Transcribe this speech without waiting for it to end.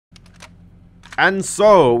And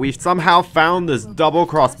so, we've somehow found this double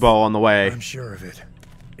crossbow on the way. I'm sure of it.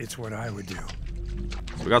 It's what I would do.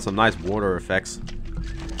 So we got some nice water effects.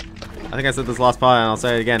 I think I said this last part and I'll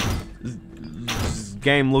say it again. This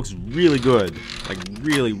game looks really good. Like,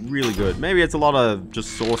 really, really good. Maybe it's a lot of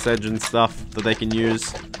just source edge and stuff that they can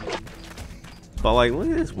use. But like, look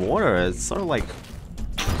at this water. It's so like,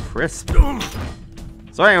 crisp.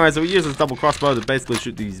 So anyway, so we use this double crossbow to basically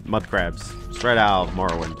shoot these mud crabs straight out of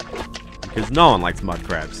Morrowind. Because no one likes mud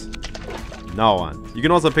crabs. No one. You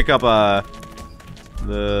can also pick up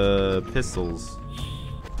the pistols.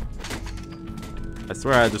 I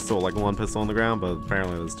swear I just saw like one pistol on the ground, but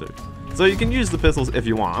apparently there's two. So you can use the pistols if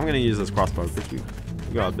you want. I'm gonna use this crossbow because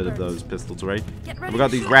we got a bit of those pistols, right? We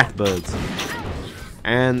got these wrath birds.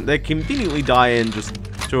 And they conveniently die in just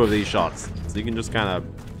 2 of these shots. So you can just kind of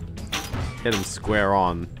hit them square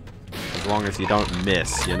on. As long as you don't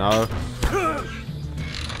miss, you know?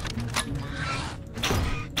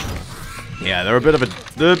 Yeah, they're a bit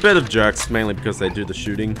of jerks, mainly because they do the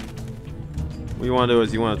shooting. What you want to do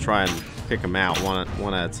is you want to try and pick them out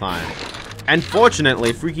one at a time. And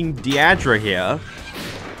fortunately, freaking Deidre here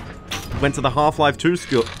went to the Half-Life 2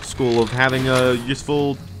 school of having a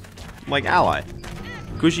useful, like, ally.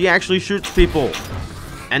 Because she actually shoots people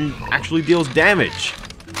and actually deals damage.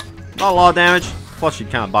 Not a lot of damage, plus she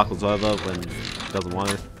kind of buckles over when she doesn't want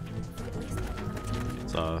to.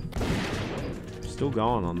 So, still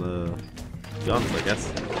going on the guns, I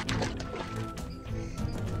guess.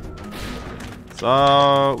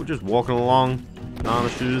 So, we're just walking along, banana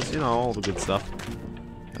shoes, you know, all the good stuff.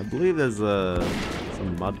 I believe there's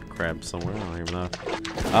some mud crab somewhere, I don't even know.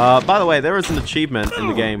 By the way, there is an achievement in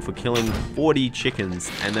the game for killing 40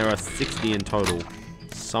 chickens, and there are 60 in total,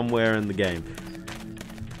 somewhere in the game.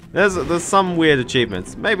 There's some weird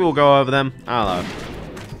achievements. Maybe we'll go over them, I don't know.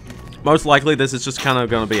 Most likely, this is just kind of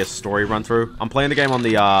going to be a story run-through. I'm playing the game on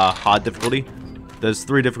the hard difficulty. There's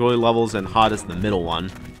 3 difficulty levels, and hard is the middle one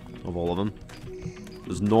of all of them.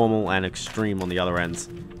 There's normal and extreme on the other ends.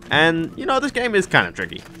 And, you know, this game is kind of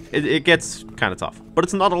tricky. It gets kind of tough. But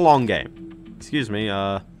it's not a long game. Excuse me, what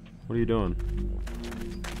are you doing?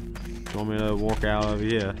 You want me to walk out over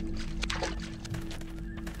here?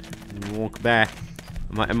 Walk back.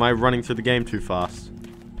 Am I running through the game too fast?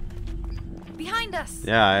 Behind us!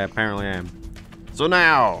 Yeah, I apparently am. So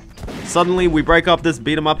now, suddenly we break up this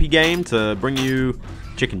beat-em-uppy game to bring you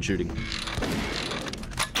chicken shooting.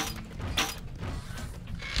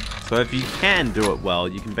 So if you can do it well,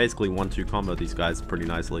 you can basically 1-2 combo these guys pretty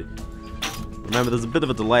nicely. Remember, there's a bit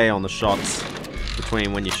of a delay on the shots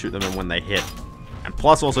between when you shoot them and when they hit. And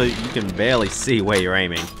plus also, you can barely see where you're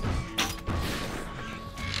aiming.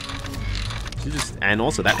 And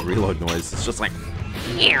also that reload noise, it's just like...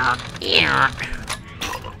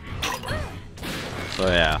 So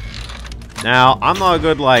yeah. Now, I'm not a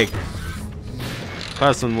good, like,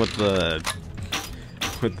 person with the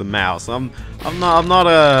mouse. I'm not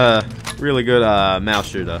a really good mouse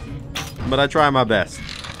shooter, but I try my best.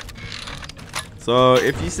 So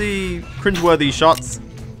if you see cringeworthy shots,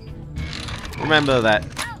 remember that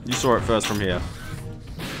you saw it first from here.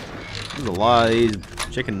 There's a lot of these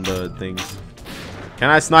chicken bird things. Can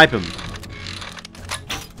I snipe him?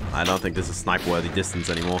 I don't think this is snipe-worthy distance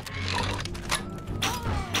anymore.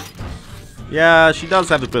 Yeah, she does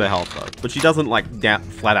have a bit of health though, but she doesn't like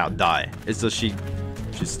flat out die. It's just she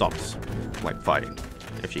stops like fighting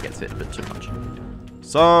if she gets hit a bit too much.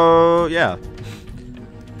 So yeah.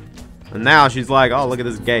 And now she's like, oh, look at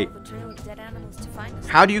this gate.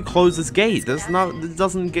 How do you close this gate? It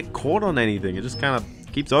doesn't get caught on anything. It just kind of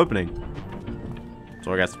keeps opening.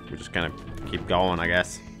 So I guess we just kind of keep going, I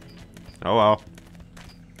guess. Oh well.